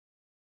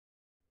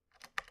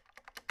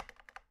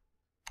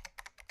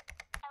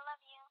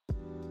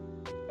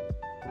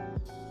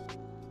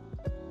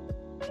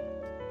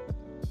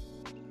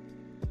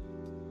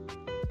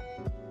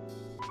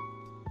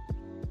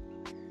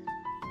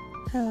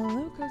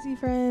Hello cozy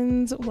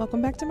friends,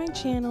 welcome back to my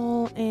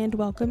channel and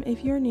welcome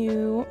if you're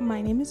new.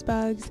 My name is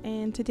Bugs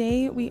and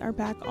today we are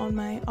back on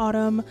my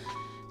autumn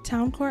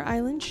town core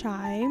island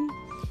shy.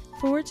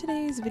 For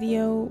today's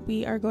video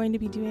we are going to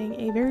be doing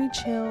a very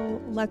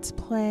chill let's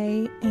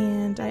play,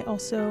 and I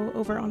also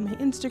over on my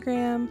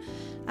Instagram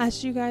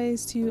asked you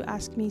guys to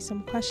ask me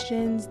some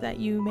questions that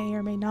you may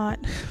or may not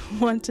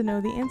want to know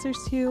the answers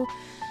to.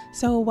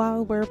 So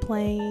while we're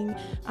playing,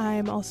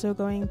 I'm also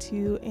going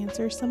to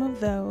answer some of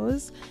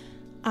those.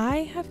 I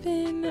have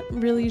been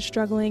really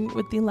struggling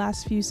with the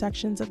last few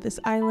sections of this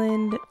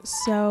island,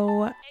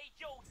 so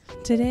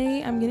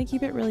today I'm going to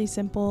keep it really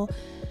simple.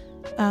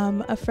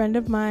 A friend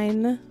of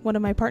mine, one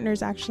of my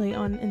partners actually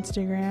on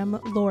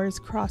Instagram, Laura's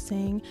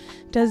Crossing,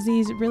 does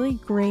these really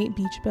great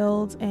beach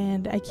builds,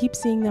 and I keep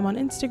seeing them on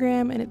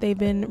Instagram and they've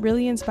been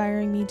really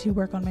inspiring me to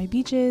work on my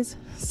beaches.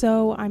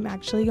 So I'm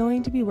actually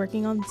going to be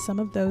working on some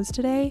of those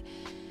today,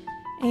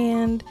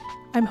 and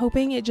I'm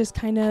hoping it just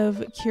kind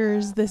of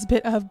cures this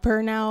bit of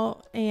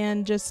burnout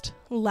and just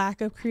lack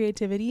of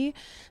creativity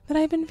that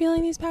I've been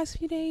feeling these past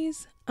few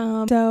days.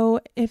 So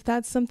if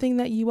that's something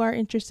that you are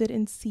interested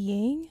in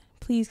seeing,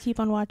 please keep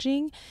on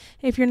watching.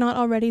 If you're not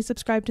already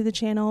subscribed to the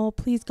channel,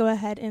 please go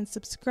ahead and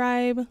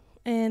subscribe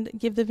and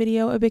give the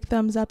video a big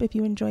thumbs up if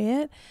you enjoy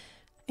it.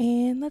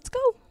 And let's go.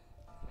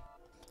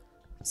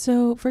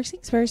 So first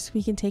things first,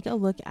 we can take a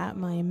look at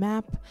my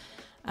map.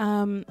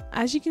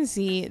 As you can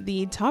see,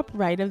 the top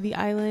right of the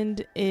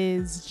island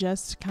is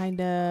just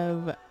kind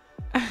of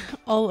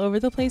all over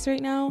the place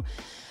right now.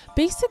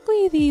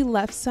 Basically, the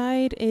left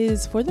side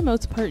is for the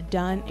most part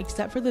done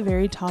except for the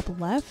very top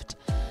left.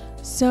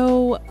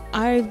 So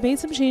I've made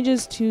some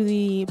changes to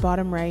the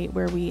bottom right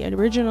where we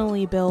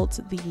originally built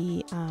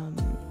the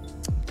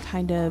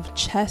kind of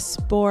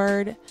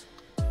chessboard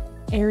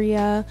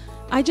area.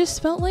 I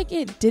just felt like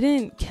it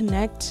didn't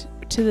connect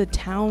to the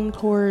town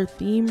core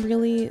theme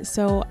really,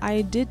 so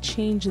I did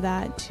change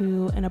that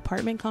to an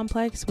apartment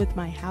complex with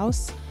my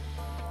house.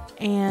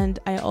 And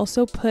I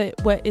also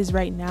put what is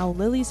right now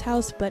Lily's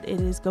house, but it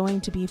is going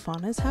to be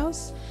Fauna's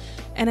house.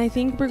 And I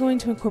think we're going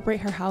to incorporate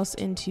her house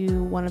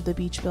into one of the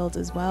beach builds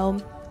as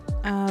well.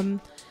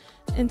 And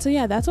so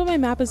yeah, that's what my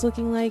map is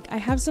looking like. I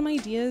have some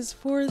ideas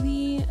for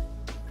the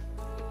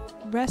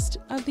rest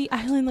of the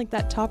island, like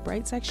that top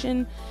right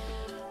section,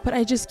 but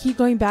I just keep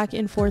going back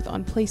and forth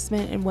on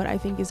placement and what I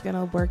think is going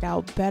to work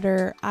out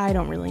better. I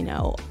don't really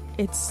know.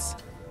 It's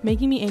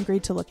making me angry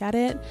to look at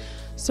it.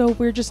 So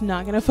we're just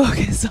not going to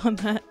focus on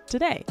that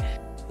today.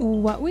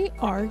 What we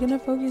are going to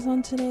focus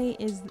on today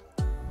is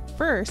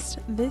first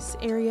this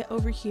area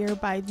over here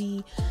by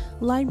the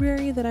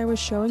library that I was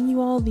showing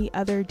you all the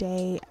other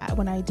day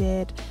when I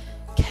did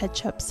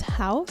Ketchup's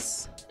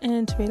house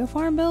and tomato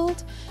farm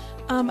build.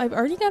 I've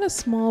already got a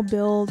small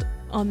build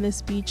on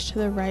this beach to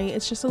the right.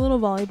 It's just a little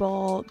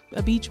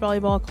beach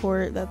volleyball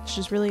court that's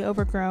just really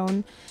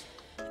overgrown.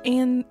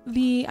 And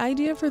the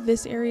idea for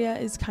this area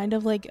is kind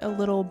of like a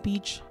little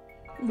beach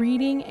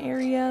reading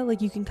area.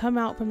 Like you can come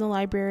out from the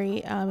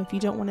library if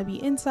you don't want to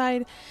be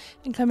inside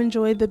and come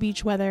enjoy the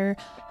beach weather.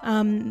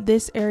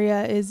 This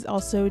area is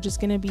also just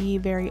going to be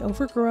very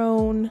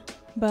overgrown,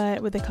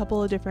 but with a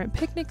couple of different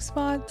picnic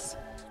spots,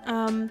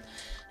 and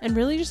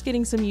really just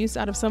getting some use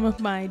out of some of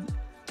my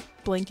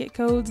blanket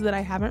codes that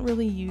I haven't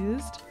really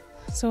used.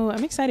 So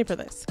I'm excited for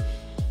this.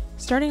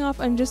 Starting off,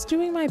 I'm just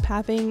doing my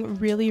pathing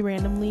really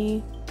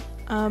randomly.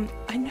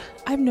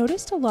 I've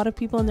noticed a lot of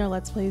people in their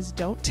Let's Plays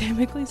don't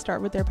typically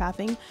start with their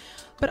pathing,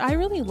 but I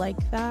really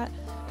like that.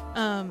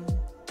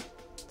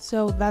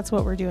 So that's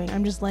what we're doing.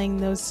 I'm just laying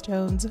those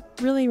stones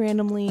really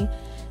randomly,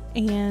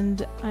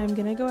 and I'm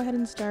gonna go ahead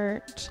and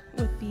start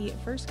with the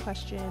first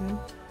question,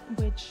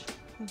 which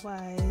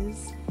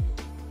was,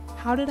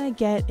 how did I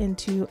get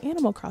into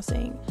Animal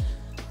Crossing?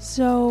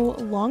 So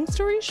long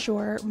story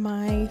short,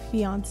 my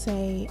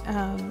fiance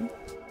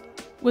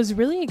was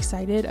really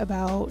excited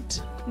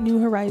about New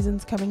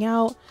Horizons coming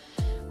out.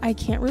 I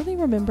can't really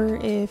remember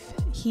if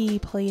he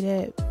played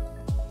it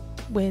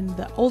when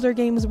the older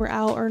games were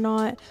out or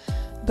not,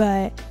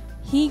 but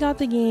he got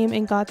the game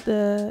and got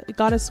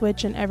a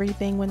Switch and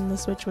everything when the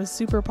Switch was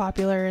super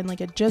popular and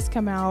like it just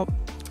come out,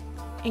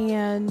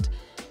 and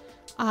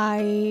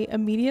I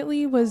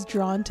immediately was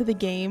drawn to the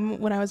game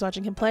when I was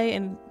watching him play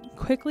and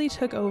quickly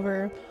took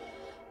over.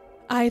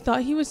 I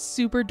thought he was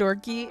super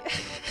dorky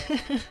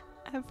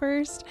at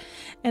first,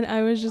 and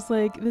I was just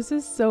like, this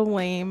is so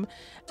lame.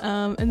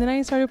 And then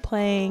I started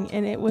playing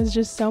and it was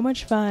just so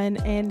much fun,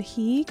 and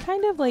he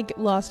kind of like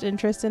lost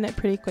interest in it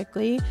pretty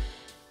quickly,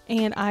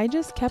 and I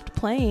just kept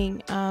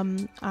playing.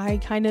 I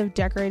kind of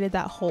decorated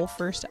that whole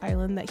first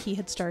island that he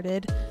had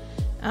started,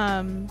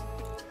 and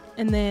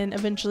then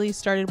eventually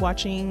started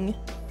watching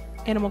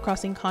Animal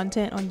Crossing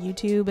content on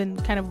YouTube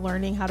and kind of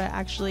learning how to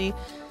actually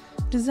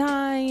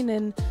design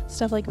and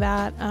stuff like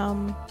that.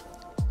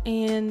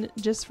 And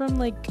just from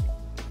like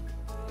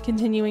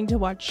continuing to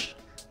watch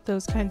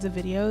those kinds of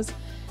videos,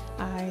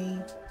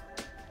 I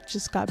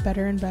just got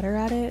better and better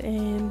at it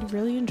and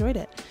really enjoyed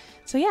it.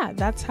 So yeah,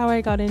 that's how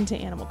I got into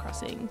Animal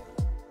Crossing.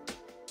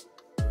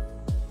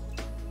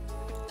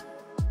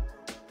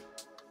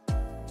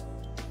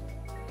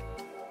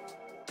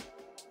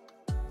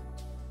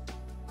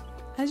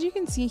 as you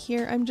can see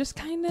here, I'm just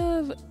kind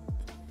of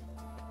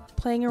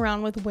playing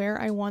around with where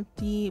I want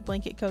the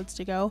blanket coats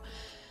to go.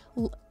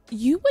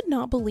 You would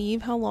not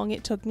believe how long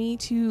it took me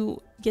to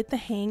get the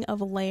hang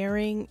of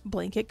layering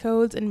blanket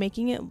coats and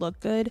making it look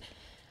good.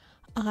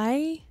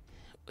 I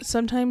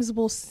sometimes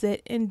will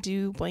sit and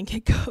do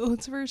blanket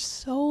coats for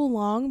so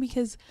long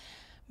because,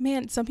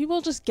 man, some people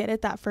just get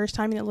it that first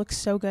time and it looks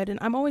so good. And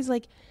I'm always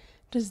like,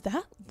 does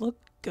that look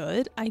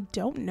good? I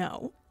don't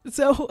know.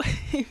 So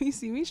if you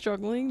see me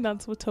struggling,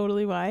 that's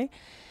totally why.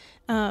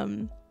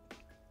 And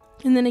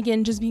then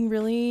again, just being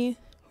really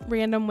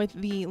random with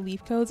the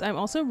leaf coats. I'm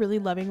also really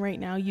loving right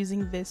now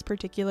using this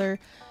particular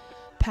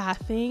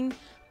pathing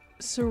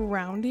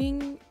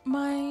surrounding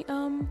my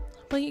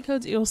blanket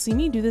coats. You'll see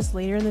me do this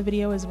later in the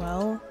video as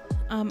well.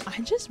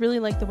 I just really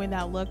like the way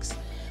that looks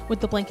with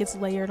the blankets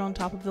layered on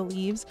top of the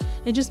leaves.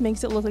 It just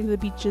makes it look like the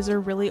beaches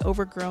are really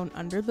overgrown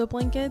under the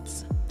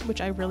blankets,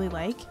 which I really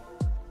like.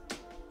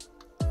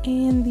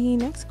 And the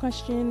next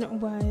question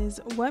was,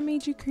 what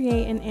made you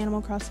create an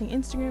Animal Crossing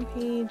Instagram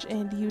page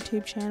and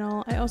YouTube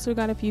channel? I also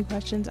got a few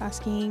questions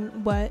asking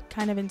what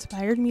kind of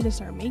inspired me to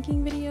start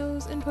making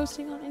videos and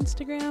posting on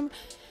Instagram.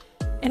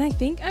 And I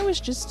think I was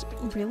just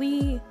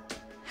really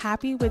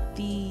happy with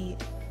the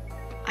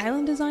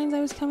island designs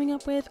I was coming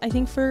up with. I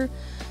think for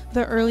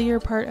the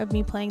earlier part of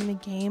me playing the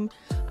game,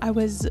 I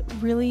was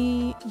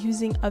really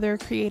using other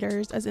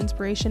creators as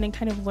inspiration and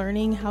kind of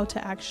learning how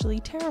to actually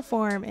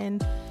terraform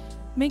and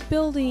make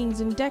buildings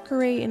and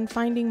decorate and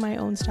finding my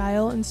own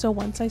style. And so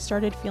once I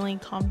started feeling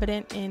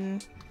confident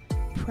and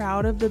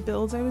proud of the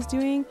builds I was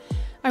doing,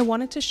 I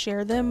wanted to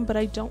share them, but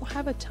I don't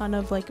have a ton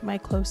of like my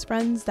close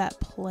friends that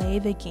play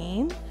the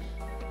game,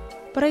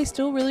 but I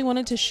still really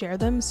wanted to share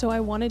them. So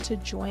I wanted to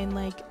join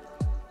like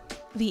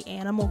the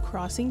Animal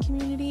Crossing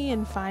community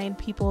and find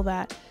people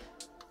that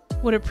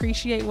would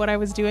appreciate what I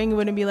was doing and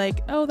wouldn't be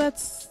like, oh,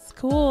 that's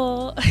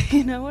cool.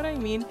 You know what I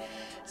mean?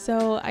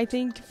 So I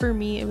think for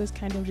me, it was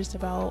kind of just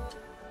about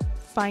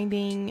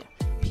finding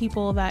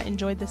people that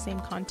enjoyed the same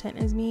content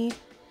as me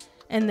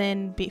and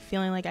then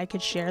feeling like I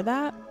could share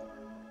that.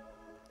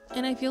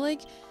 And I feel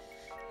like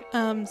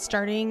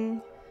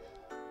starting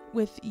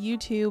with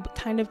YouTube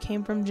kind of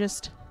came from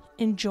just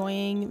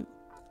enjoying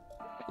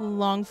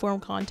long form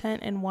content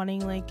and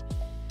wanting, like,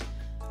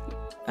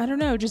 I don't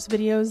know, just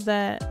videos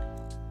that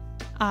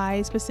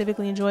I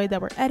specifically enjoyed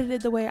that were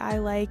edited the way I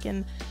like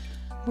and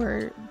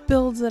were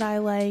builds that I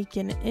like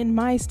and in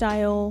my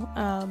style.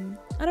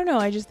 I don't know,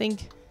 I just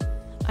think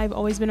I've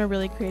always been a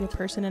really creative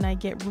person and I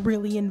get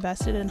really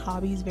invested in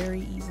hobbies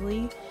very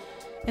easily.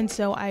 And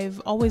so I've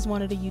always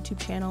wanted a YouTube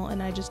channel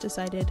and I just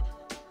decided,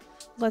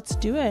 let's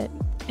do it.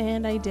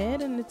 And I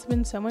did, and it's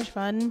been so much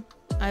fun.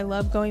 I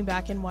love going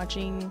back and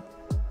watching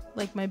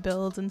like my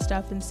builds and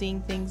stuff and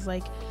seeing things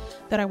like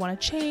that I want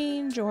to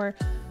change or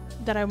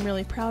that I'm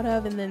really proud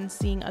of, and then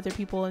seeing other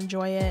people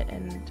enjoy it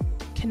and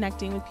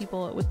connecting with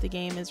people with the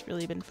game has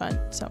really been fun.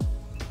 So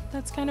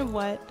that's kind of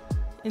what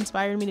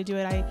inspired me to do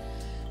it. I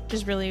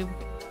just really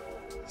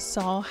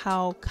saw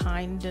how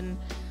kind and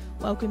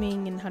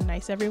welcoming and how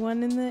nice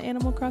everyone in the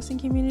Animal Crossing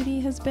community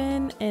has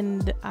been,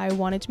 and I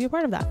wanted to be a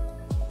part of that.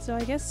 So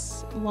I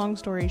guess, long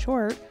story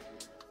short,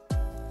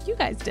 you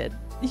guys did.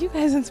 You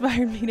guys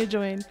inspired me to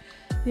join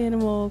the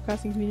Animal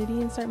Crossing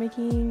community and start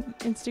making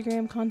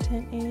Instagram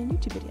content and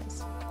YouTube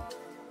videos.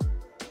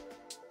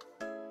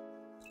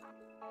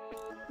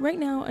 Right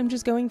now, I'm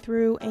just going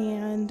through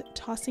and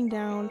tossing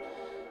down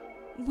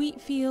wheat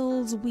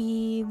fields,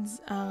 weeds,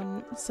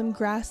 some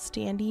grass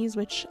standees,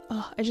 which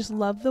I just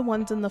love the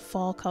ones in the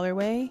fall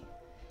colorway.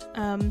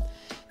 And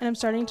I'm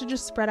starting to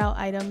just spread out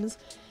items.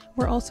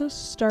 We're also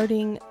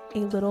starting a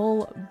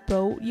little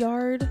boat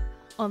yard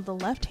on the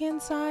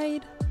left-hand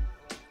side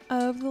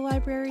of the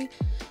library,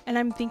 and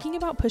I'm thinking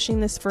about pushing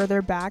this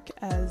further back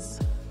as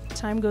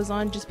time goes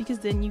on, just because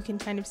then you can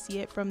kind of see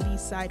it from the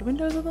side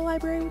windows of the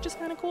library, which is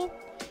kind of cool.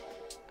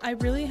 I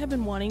really have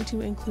been wanting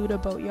to include a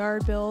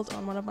boatyard build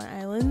on one of my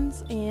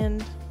islands,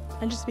 and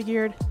I just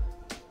figured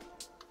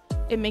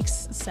it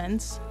makes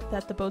sense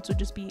that the boats would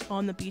just be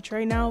on the beach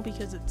right now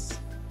because it's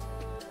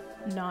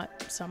not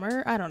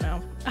summer. I don't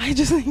know. I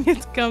just think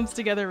it comes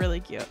together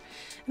really cute,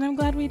 and I'm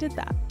glad we did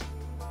that.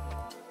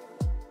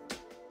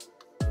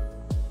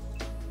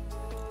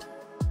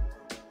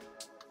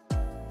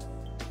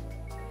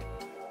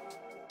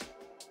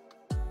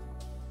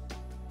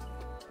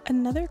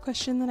 Another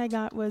question that I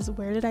got was,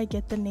 where did I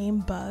get the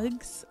name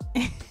Bugs?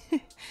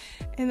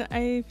 And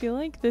I feel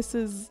like this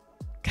is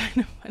kind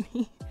of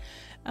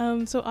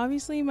funny. So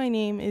obviously my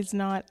name is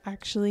not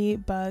actually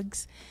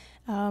Bugs.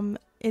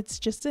 It's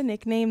just a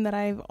nickname that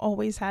I've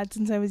always had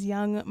since I was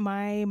young.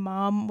 My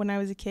mom, when I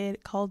was a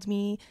kid, called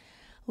me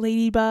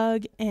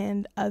Ladybug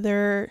and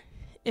other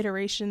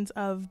iterations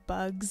of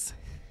Bugs.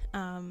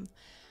 And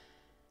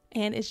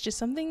it's just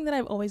something that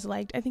I've always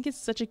liked. I think it's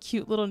such a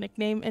cute little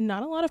nickname, and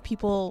not a lot of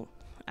people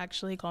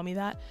actually call me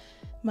that.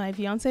 My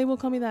fiance will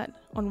call me that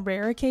on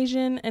rare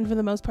occasion, and for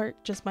the most part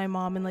just my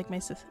mom and like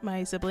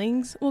my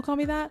siblings will call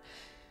me that.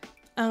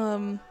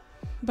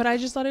 But I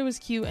just thought it was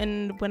cute,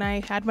 and when I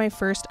had my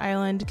first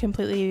island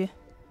completely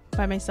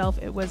by myself,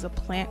 it was a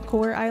plant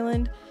core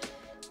island.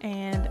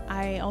 And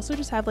I also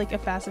just have like a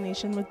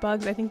fascination with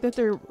bugs. I think that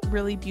they're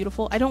really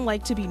beautiful. I don't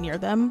like to be near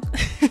them,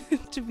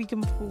 to be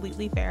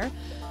completely fair.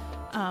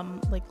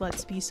 Like,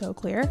 let's be so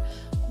clear.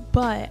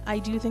 But I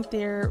do think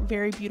they're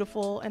very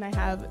beautiful, and I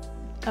have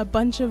a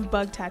bunch of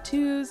bug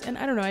tattoos, and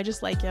I don't know, I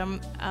just like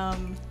them.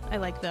 I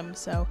like them,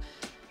 so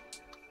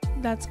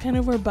that's kind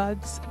of where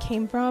bugs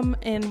came from.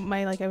 And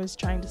like I was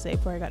trying to say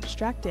before I got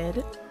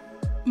distracted,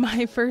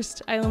 my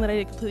first island that I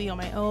did completely on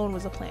my own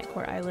was a plant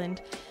core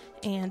island,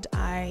 and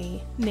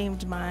I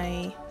named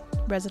my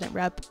resident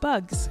rep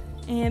Bugs,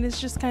 and it's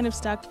just kind of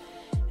stuck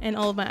in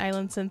all of my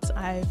islands since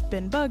I've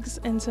been Bugs.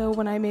 And so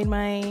when I made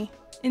my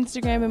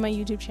Instagram and my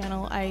YouTube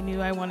channel, I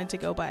knew I wanted to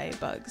go by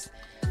Bugs,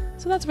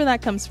 so that's where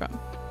that comes from.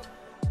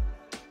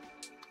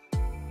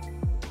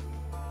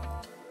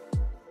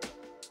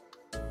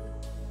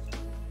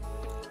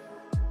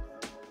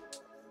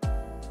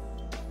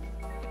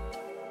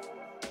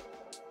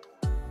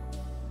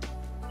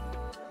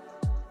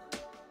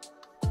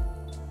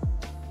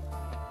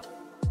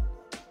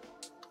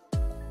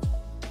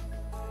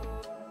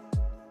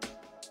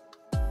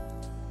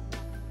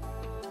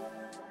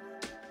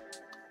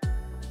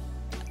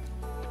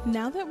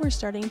 Now that we're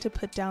starting to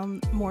put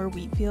down more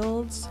wheat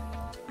fields,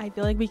 I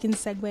feel like we can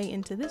segue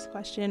into this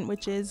question,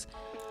 which is,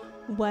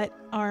 what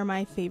are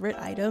my favorite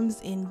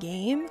items in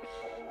game?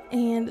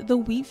 And the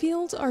wheat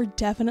fields are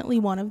definitely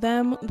one of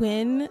them.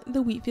 When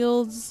the wheat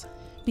fields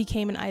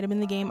became an item in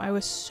the game, I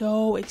was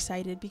so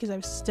excited because I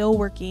was still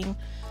working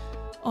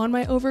on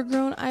my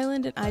overgrown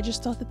island, and I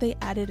just thought that they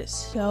added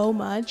so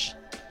much,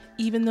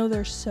 even though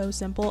they're so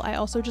simple. I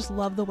also just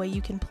love the way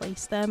you can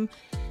place them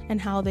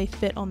and how they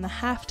fit on the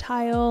half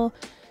tile.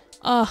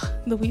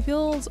 The wheat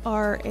fields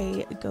are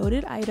a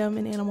goated item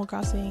in Animal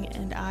Crossing,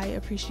 and I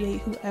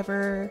appreciate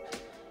whoever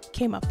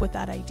came up with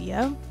that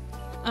idea.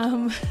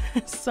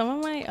 Some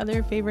of my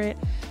other favorite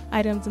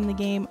items in the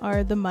game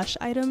are the mush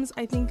items.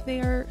 I think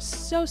they are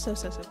so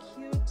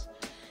cute.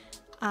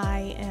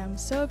 I am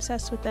so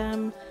obsessed with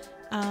them.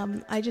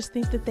 I just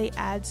think that they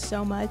add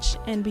so much,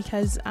 and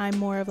because I'm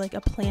more of like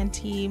a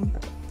planty,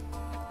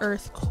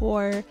 earth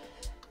core,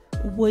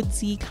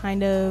 woodsy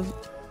kind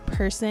of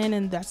person,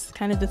 and that's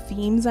kind of the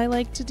themes I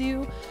like to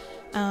do,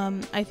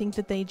 I think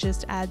that they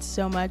just add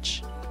so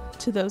much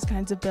to those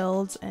kinds of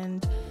builds,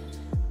 and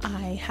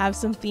I have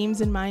some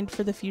themes in mind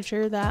for the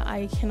future that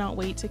I cannot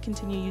wait to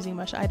continue using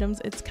mush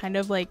items. It's kind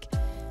of like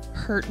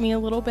hurt me a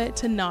little bit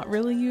to not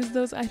really use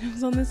those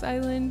items on this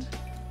island.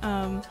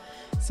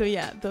 So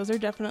yeah, those are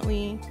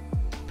definitely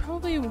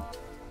probably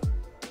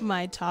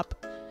my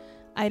top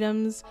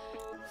items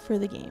for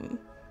the game.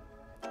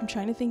 I'm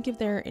trying to think if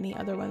there are any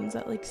other ones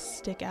that like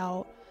stick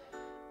out.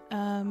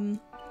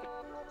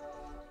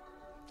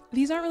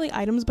 These aren't really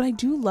items, but I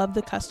do love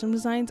the custom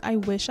designs. I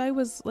wish I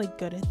was like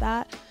good at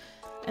that,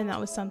 and that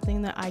was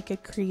something that I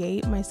could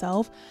create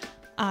myself.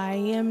 I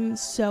am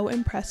so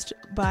impressed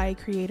by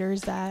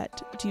creators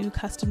that do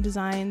custom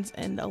designs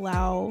and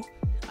allow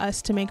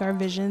us to make our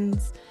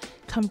visions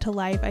come to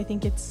life. I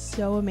think it's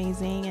so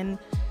amazing and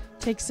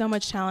takes so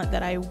much talent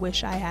that I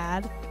wish I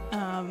had.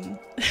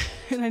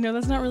 And I know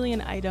that's not really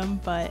an item,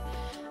 but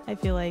I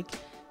feel like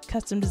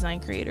custom design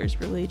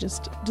creators really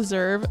just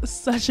deserve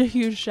such a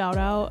huge shout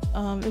out.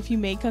 If you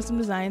make custom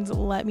designs,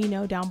 let me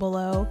know down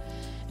below,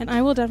 and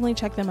I will definitely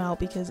check them out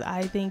because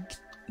I think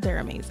they're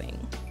amazing.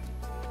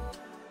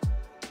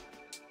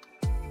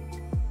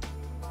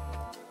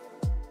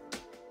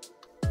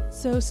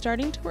 So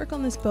starting to work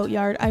on this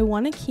boatyard, I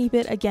want to keep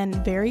it, again,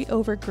 very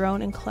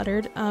overgrown and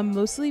cluttered,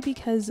 mostly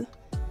because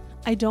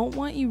I don't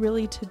want you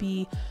really to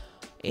be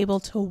able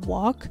to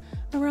walk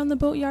around the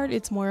boatyard.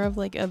 It's more of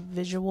like a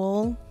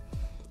visual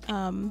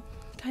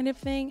kind of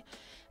thing,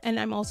 and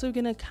I'm also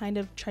gonna kind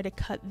of try to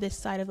cut this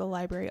side of the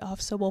library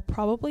off, so we'll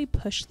probably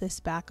push this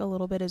back a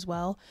little bit as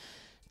well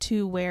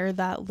to where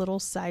that little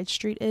side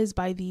street is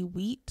by the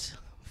wheat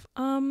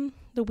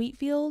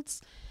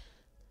fields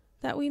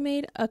that we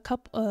made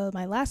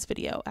my last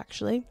video,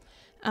 actually,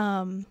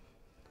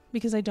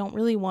 because I don't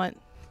really want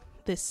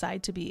this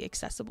side to be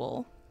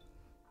accessible.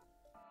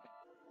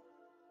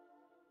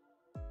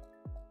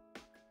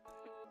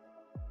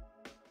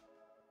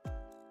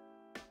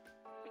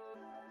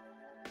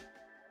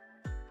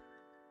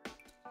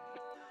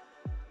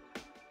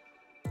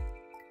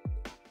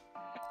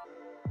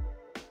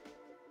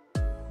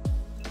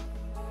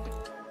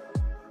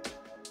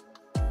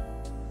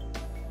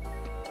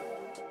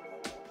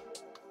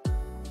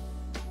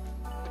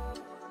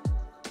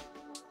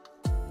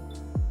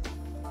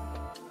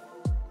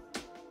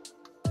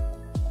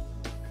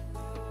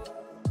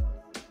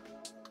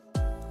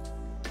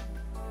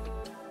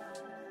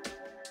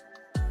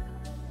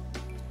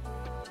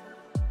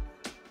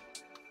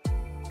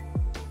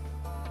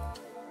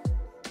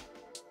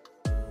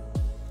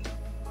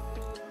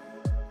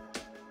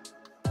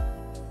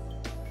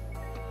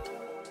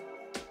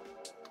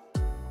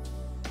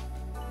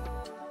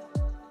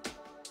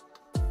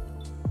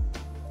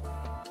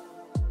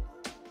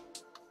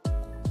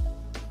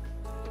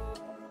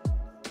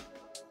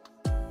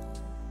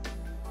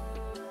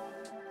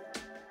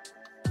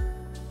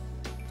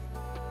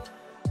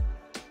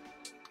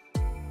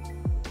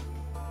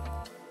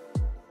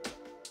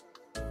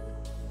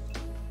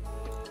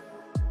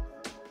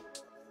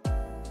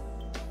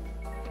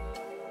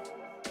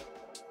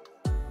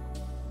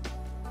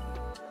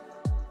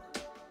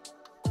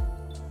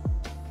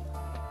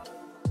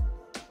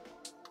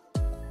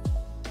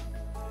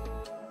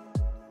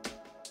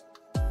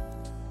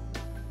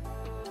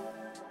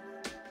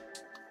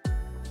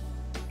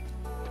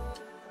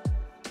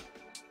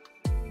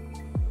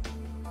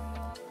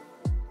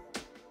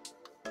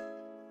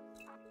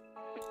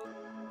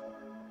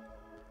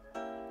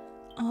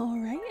 All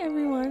right,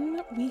 everyone,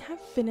 we have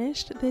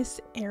finished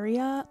this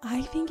area.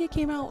 I think it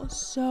came out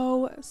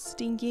so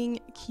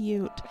stinking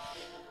cute.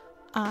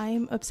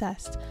 I'm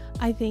obsessed.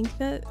 I think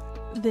that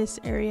this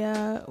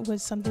area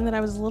was something that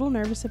I was a little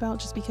nervous about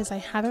just because I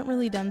haven't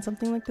really done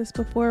something like this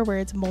before where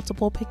it's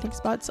multiple picnic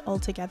spots all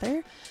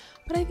together,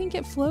 but I think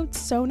it floats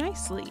so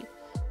nicely.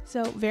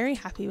 So very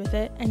happy with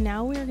it. And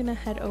now we're gonna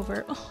head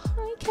over. Oh,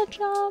 hi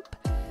Ketchup.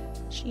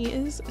 She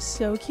is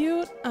so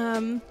cute.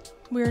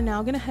 We're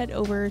now gonna head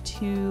over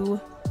to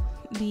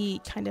the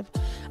kind of,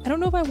 I don't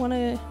know if I want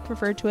to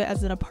refer to it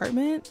as an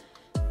apartment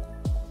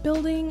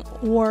building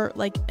or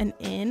like an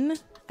inn.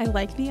 I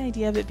like the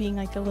idea of it being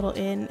like a little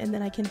inn, and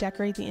then I can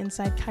decorate the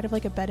inside kind of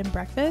like a bed and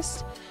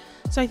breakfast.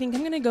 So I think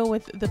I'm gonna go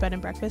with the bed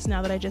and breakfast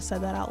now that I just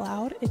said that out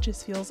loud. It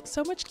just feels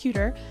so much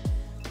cuter.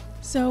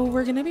 So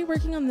we're gonna be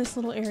working on this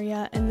little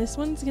area, and this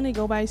one's gonna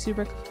go by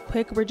super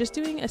quick. We're just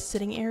doing a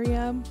sitting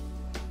area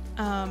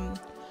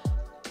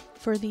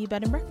for the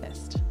bed and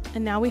breakfast.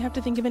 And now we have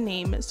to think of a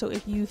name. So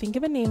if you think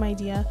of a name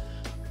idea,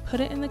 put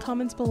it in the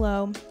comments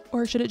below.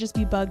 Or should it just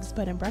be Bugs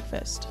Bed and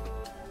Breakfast?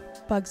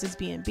 Bugs is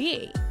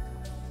B&B.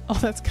 Oh,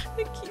 that's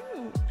kind of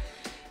cute.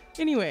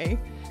 Anyway,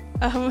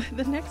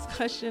 the next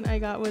question I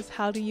got was,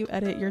 how do you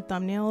edit your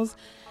thumbnails?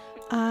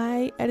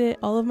 I edit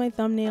all of my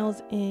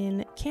thumbnails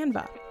in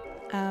Canva.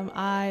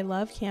 I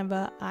love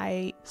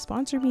Canva.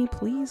 Sponsor me,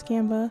 please,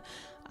 Canva.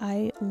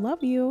 I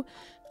love you.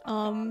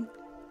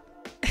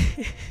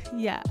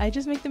 Yeah, I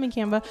just make them in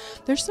Canva.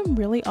 There's some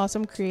really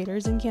awesome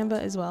creators in Canva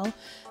as well.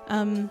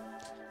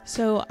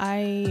 So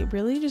I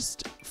really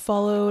just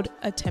followed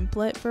a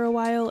template for a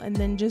while and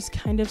then just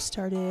kind of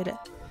started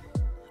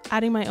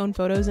adding my own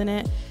photos in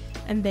it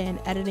and then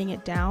editing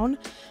it down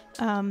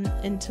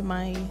into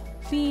my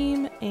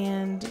theme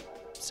and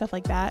stuff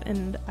like that.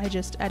 And I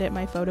just edit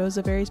my photos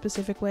a very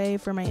specific way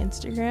for my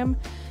Instagram,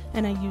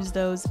 and I use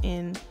those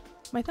in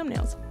my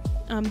thumbnails.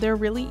 They're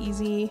really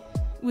easy.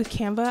 With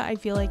Canva, I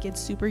feel like it's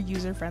super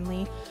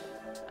user-friendly.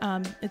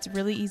 It's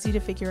really easy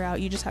to figure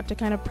out. You just have to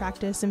kind of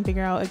practice and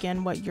figure out,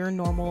 again, what your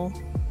normal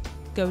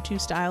go-to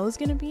style is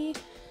going to be.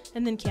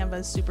 And then Canva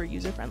is super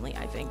user-friendly,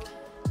 I think.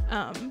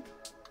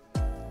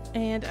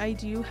 And I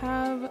do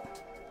have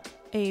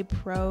a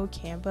pro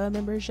Canva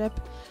membership.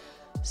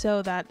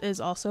 So that is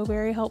also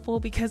very helpful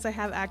because I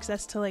have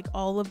access to like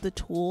all of the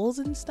tools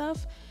and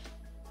stuff.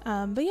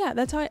 But yeah,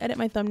 that's how I edit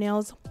my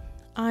thumbnails.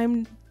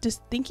 I'm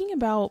just thinking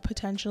about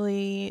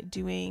potentially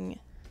doing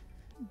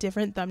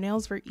different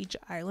thumbnails for each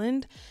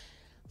island.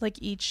 Like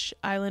each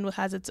island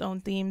has its own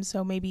theme,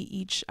 so maybe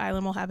each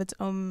island will have its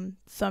own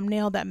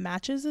thumbnail that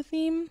matches the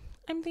theme,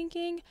 I'm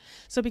thinking.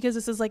 So because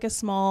this is like a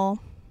small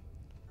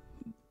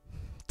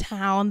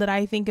town that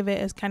I think of it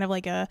as kind of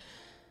like a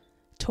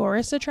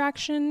tourist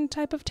attraction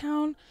type of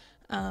town,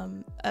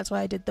 that's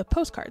why I did the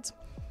postcards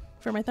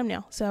for my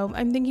thumbnail. So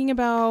I'm thinking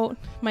about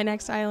my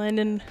next island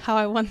and how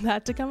I want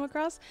that to come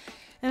across,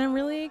 and I'm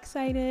really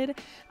excited.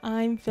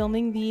 I'm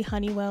filming the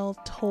Honeywell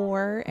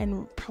tour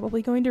and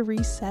probably going to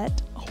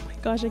reset, oh my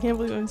gosh, I can't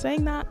believe I'm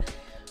saying that,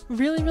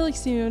 really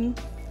soon.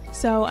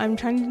 So I'm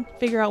trying to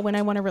figure out when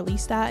I want to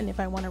release that, and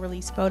if I want to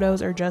release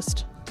photos or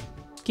just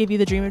give you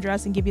the dream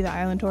address and give you the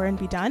island tour and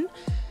be done.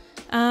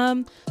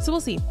 So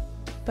we'll see,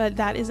 but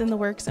that is in the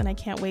works, and I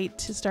can't wait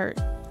to start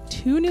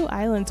 2 new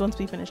islands once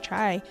we finish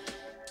Try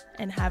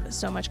and have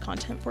so much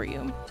content for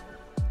you.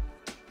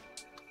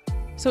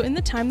 So in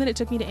the time that it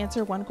took me to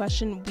answer one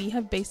question, we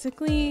have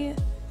basically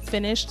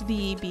finished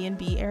the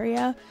B&B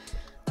area.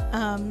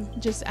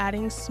 Just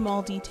adding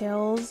small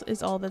details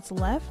is all that's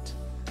left.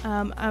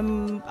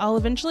 I'll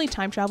eventually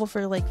time travel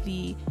for like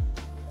the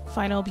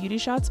final beauty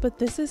shots, but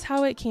this is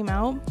how it came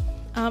out.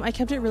 I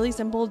kept it really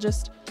simple,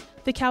 just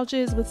the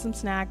couches with some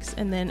snacks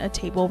and then a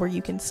table where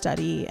you can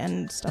study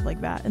and stuff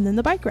like that, and then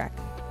the bike rack.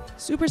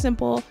 Super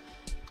simple,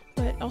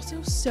 but also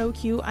so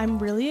cute. I'm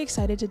really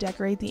excited to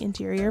decorate the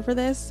interior for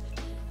this.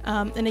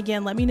 And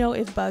again, let me know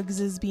if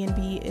Bugs'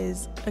 B&B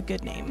is a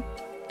good name.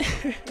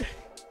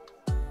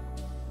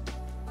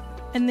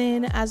 And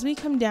then as we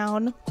come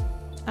down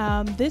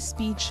this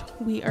beach,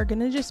 we are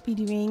gonna just be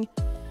doing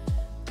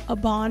a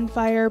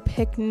bonfire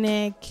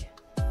picnic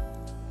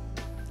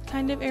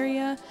kind of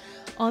area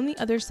on the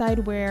other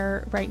side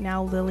where right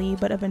now Lily,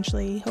 but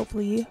eventually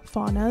hopefully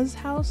Fauna's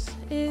house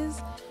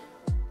is.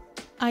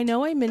 I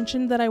know I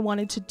mentioned that I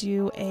wanted to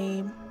do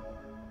a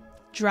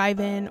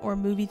drive-in or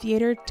movie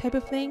theater type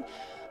of thing,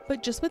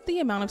 but just with the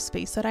amount of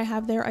space that I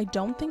have there, I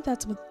don't think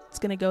that's what's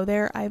gonna go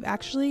there. I've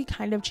actually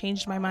kind of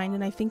changed my mind,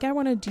 and I think I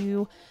want to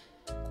do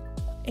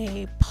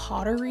a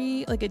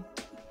pottery, like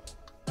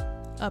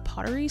a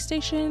pottery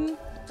station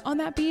on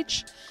that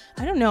beach.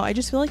 I don't know, I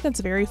just feel like that's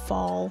very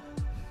fall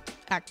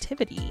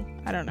activity.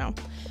 I don't know,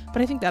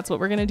 but I think that's what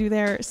we're gonna do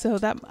there. So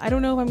that, I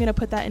don't know if I'm gonna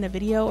put that in a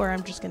video or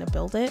I'm just gonna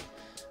build it.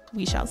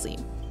 We shall see,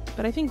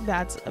 but I think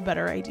that's a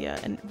better idea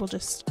and will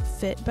just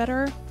fit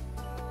better,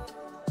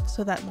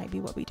 so that might be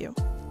what we do.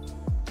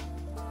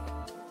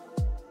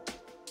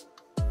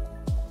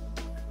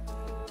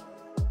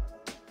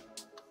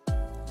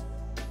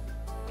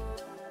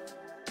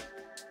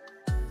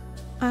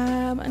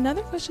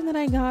 Another question that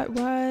I got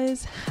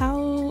was,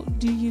 how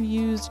do you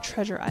use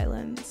treasure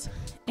islands?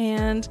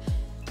 And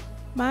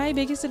my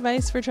biggest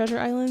advice for treasure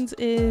islands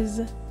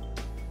is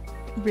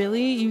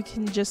really you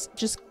can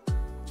just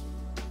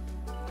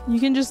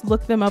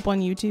look them up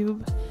on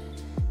YouTube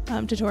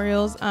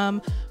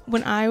tutorials.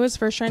 When I was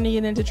first trying to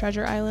get into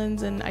treasure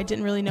islands and I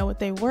didn't really know what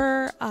they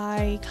were,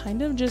 I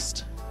kind of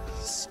just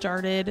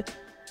started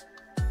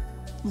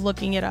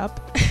looking it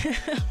up.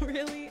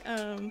 Really,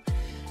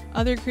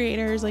 other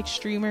creators, like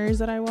streamers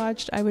that I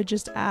watched, I would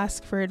just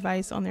ask for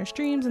advice on their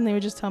streams and they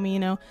would just tell me,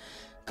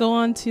 go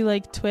on to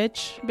like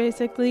Twitch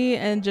basically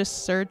and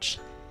just search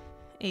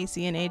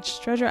ACNH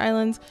treasure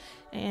islands,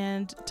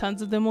 and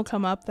tons of them will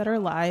come up that are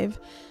live.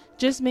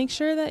 Just make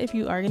sure that if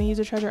you are going to use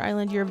a treasure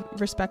island, you're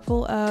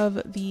respectful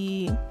of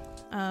the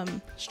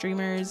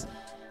streamers'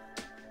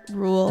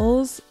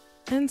 rules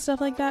and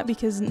stuff like that,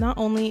 because not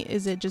only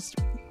is it just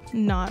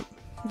not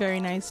very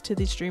nice to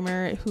the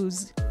streamer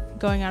who's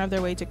going out of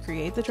their way to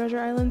create the treasure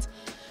islands,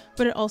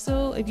 but it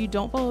also, if you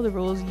don't follow the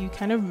rules, you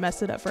kind of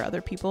mess it up for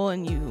other people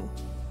and you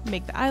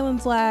make the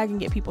islands lag and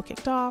get people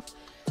kicked off,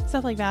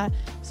 stuff like that.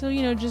 So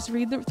just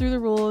read through the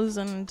rules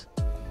and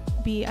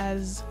be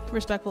as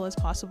respectful as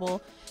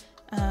possible,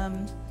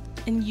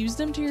 and use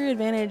them to your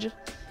advantage.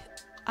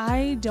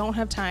 I don't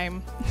have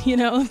time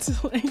to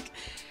like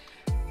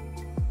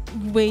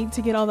wait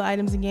to get all the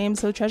items in game,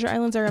 so treasure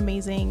islands are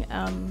amazing.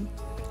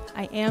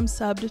 I am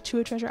subbed to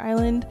a treasure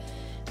island,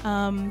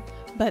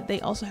 but they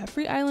also have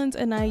free islands,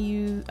 and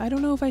I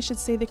don't know if I should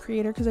say the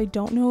creator because I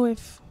don't know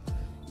if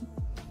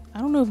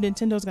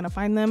Nintendo's gonna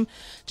find them.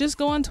 Just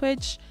go on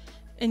Twitch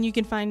and you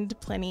can find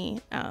plenty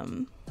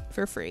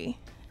for free.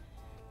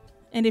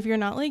 And if you're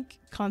not like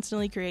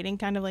constantly creating,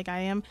 kind of like I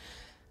am,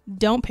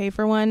 don't pay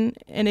for one.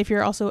 And if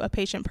you're also a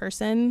patient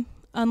person,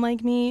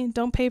 unlike me,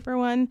 don't pay for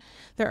one.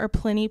 There are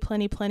plenty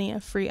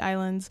of free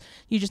islands.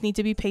 You just need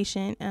to be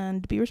patient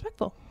and be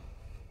respectful.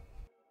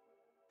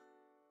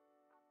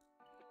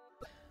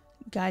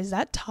 Guys,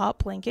 that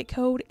top blanket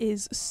code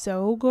is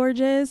so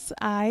gorgeous.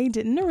 I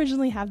didn't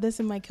originally have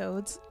this in my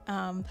codes.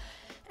 And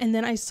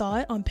then I saw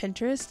it on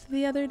Pinterest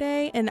the other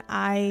day and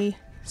I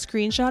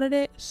screenshotted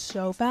it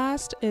so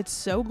fast. It's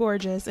so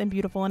gorgeous and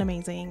beautiful and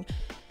amazing.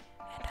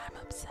 And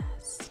I'm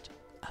obsessed,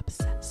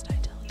 I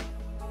tell you.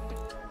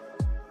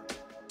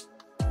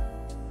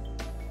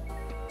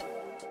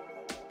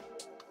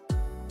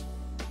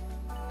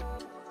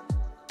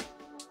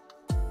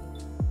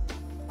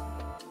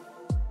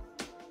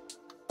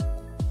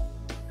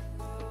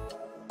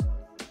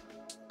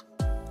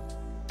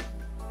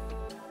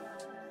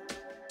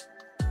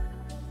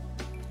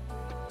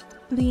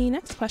 The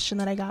next question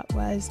that I got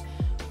was,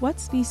 what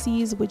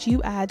species would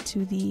you add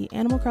to the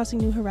Animal Crossing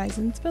New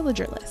Horizons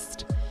villager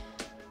list?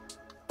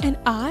 And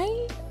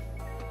I,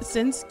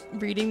 since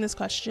reading this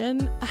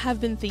question,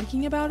 have been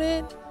thinking about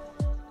it.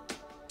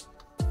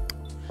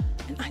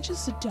 And I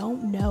just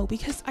don't know,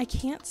 because I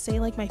can't say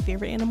like my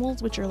favorite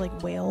animals, which are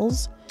like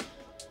whales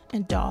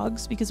and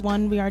dogs, because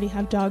one, we already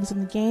have dogs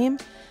in the game,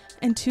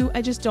 and two,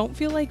 I just don't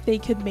feel like they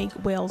could make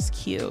whales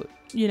cute.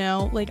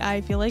 Like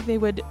I feel like they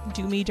would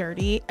do me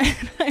dirty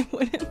and I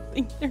wouldn't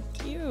think they're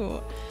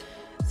cute.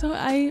 So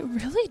I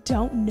really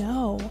don't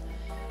know.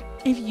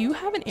 If you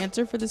have an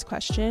answer for this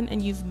question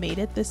and you've made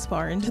it this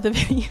far into the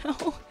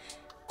video,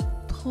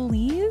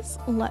 please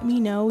let me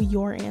know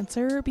your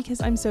answer,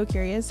 because I'm so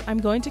curious. I'm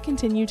going to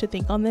continue to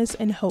think on this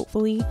and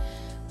hopefully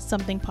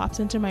something pops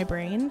into my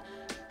brain.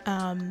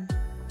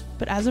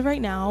 But as of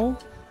right now,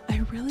 I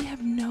really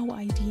have no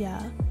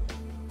idea.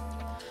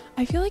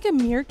 I feel like a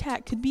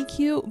meerkat could be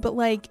cute, but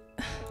like,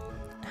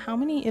 how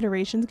many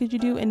iterations could you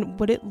do, and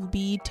would it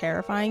be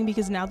terrifying?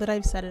 Because now that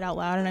I've said it out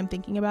loud and I'm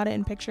thinking about it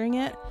and picturing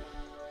it,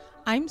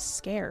 I'm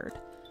scared.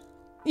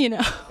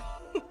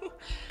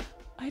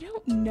 I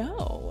don't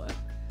know.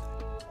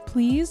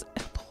 Please,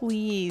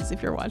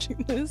 if you're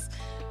watching this,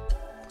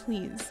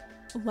 please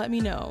let me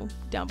know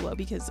down below,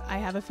 because I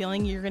have a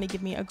feeling you're going to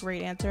give me a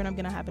great answer and I'm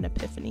going to have an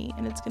epiphany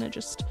and it's going to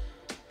just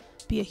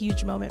be a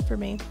huge moment for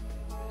me.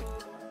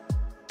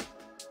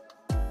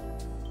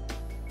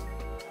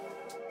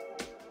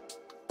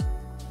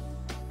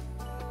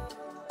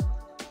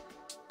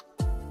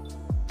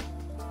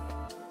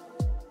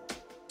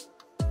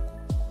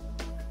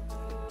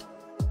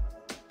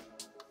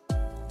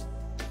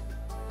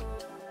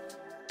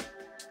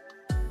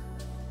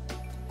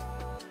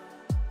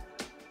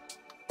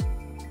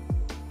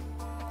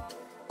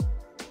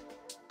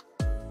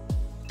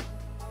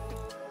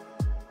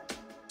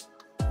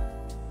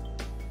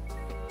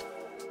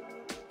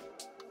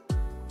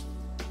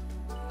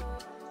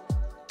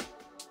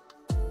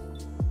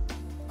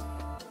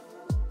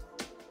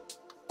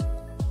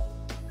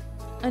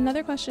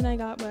 Another question I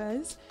got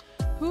was,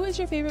 who is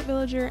your favorite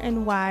villager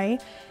and why?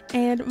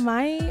 And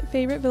my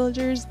favorite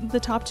villagers, the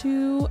top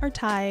two are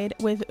tied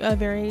with a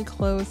very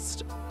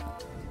close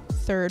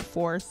third,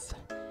 fourth,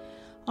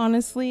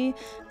 honestly.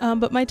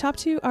 But my top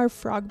two are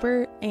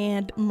Frogbert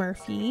and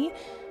Murphy.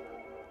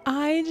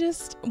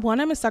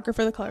 I'm a sucker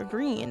for the color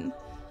green.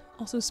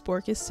 Also,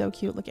 Spork is so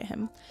cute. Look at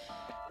him.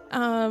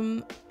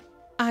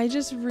 I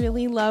just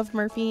really love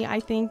Murphy. I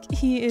think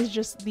he is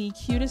just the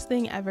cutest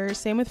thing ever.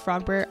 Same with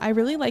Frogbert. I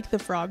really like the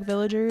frog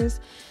villagers.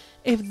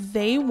 If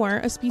they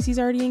weren't a species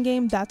already in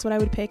game, that's what I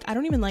would pick. I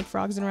don't even like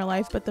frogs in real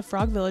life, but the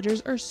frog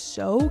villagers are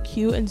so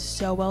cute and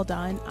so well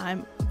done. I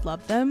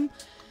love them.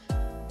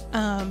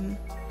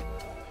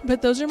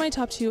 But those are my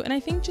top two, and I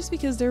think just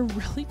because they're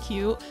really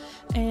cute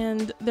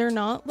and they're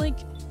not like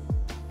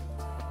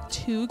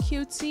too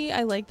cutesy.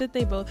 I like that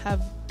they both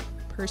have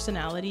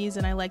personalities,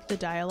 and I like the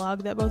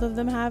dialogue that both of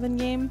them have in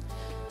game.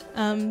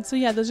 So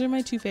yeah, those are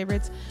my two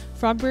favorites.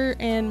 Frogbert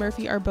and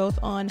Murphy are both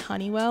on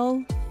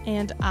Honeywell,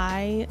 and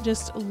I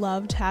just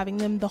loved having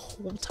them the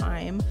whole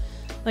time.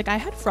 Like, I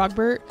had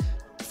Frogbert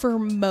for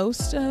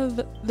most of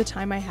the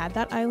time I had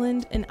that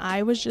island, and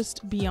I was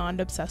just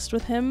beyond obsessed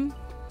with him,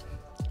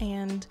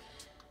 and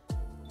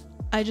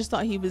I just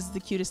thought he was the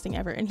cutest thing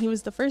ever. And he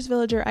was the first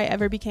villager I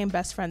ever became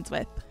best friends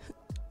with,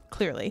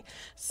 clearly.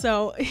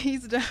 So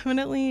he's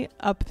definitely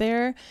up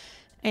there.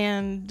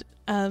 And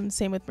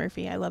same with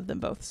Murphy. I love them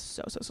both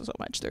so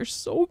much. They're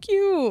so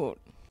cute.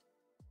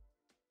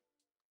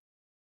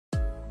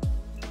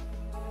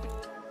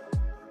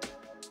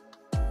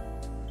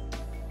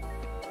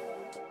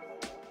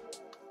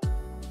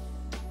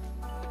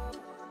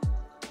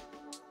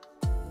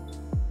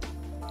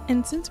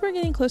 And since we're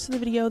getting close to the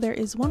video, there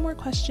is one more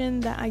question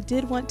that I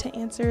did want to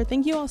answer.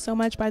 Thank you all so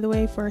much, by the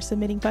way, for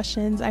submitting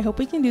questions. I hope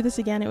we can do this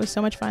again. It was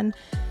so much fun.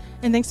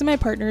 And thanks to my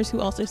partners who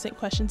also sent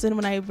questions in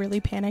when I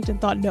really panicked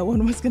and thought no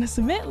one was going to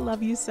submit.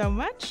 Love you so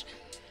much.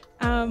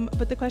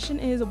 But the question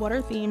is, what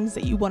are themes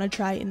that you want to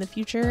try in the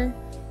future?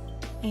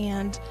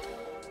 And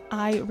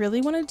I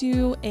really want to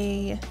do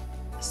a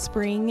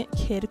spring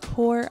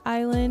kidcore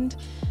island.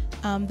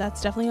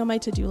 That's definitely on my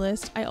to-do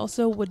list. I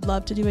also would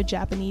love to do a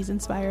Japanese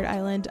inspired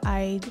island.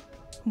 I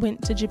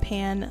went to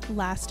Japan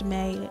last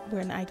May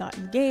when I got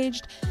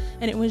engaged,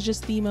 and it was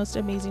just the most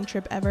amazing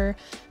trip ever.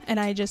 And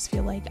I just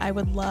feel like I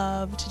would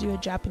love to do a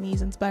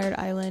Japanese inspired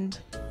island,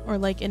 or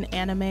like an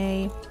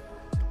anime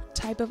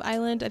type of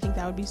island. I think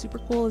that would be super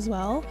cool as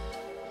well.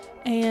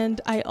 And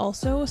I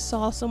also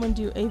saw someone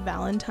do a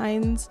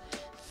Valentine's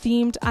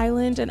themed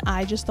island, and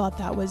I just thought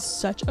that was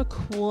such a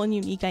cool and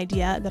unique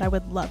idea that I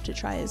would love to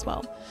try as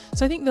well.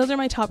 So I think those are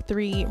my top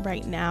three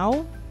right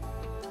now,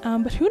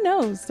 but who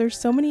knows, there's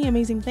so many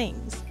amazing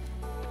things.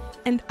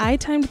 And I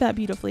timed that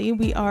beautifully.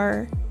 We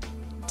are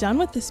done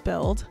with this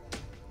build.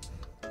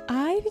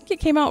 I think it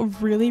came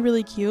out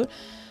really cute.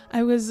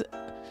 I was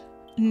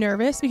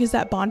nervous because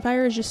that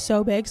bonfire is just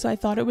so big, so I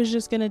thought it was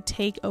just gonna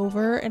take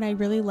over, and I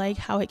really like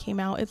how it came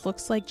out. It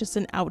looks like just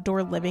an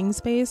outdoor living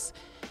space,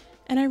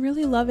 and I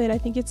really love it. I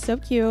think it's so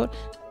cute.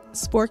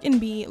 Spork and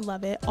Bee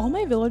love it. All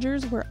my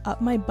villagers were up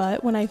my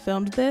butt when I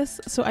filmed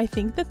this, so I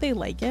think that they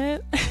like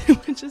it,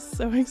 which is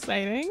so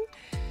exciting.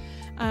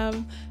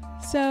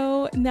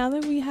 So now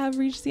that we have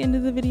reached the end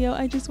of the video,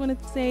 I just wanted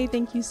to say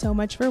thank you so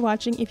much for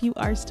watching if you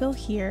are still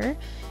here.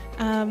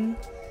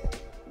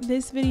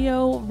 This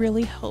video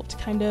really helped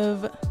kind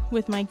of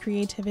with my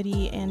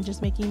creativity and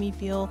just making me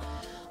feel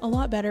a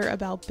lot better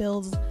about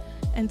builds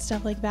and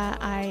stuff like that.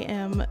 I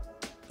am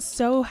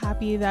so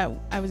happy that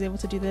I was able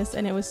to do this,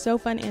 and it was so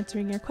fun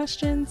answering your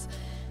questions.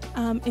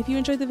 If you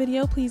enjoyed the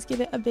video, please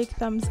give it a big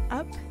thumbs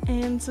up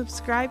and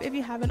subscribe if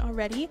you haven't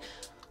already.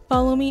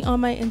 Follow me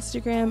on my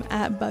Instagram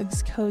at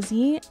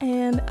bugscozy,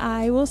 and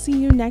I will see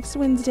you next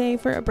Wednesday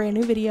for a brand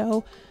new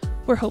video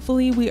where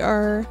hopefully we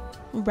are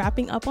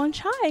wrapping up on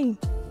chai.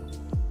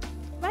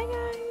 Bye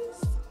guys.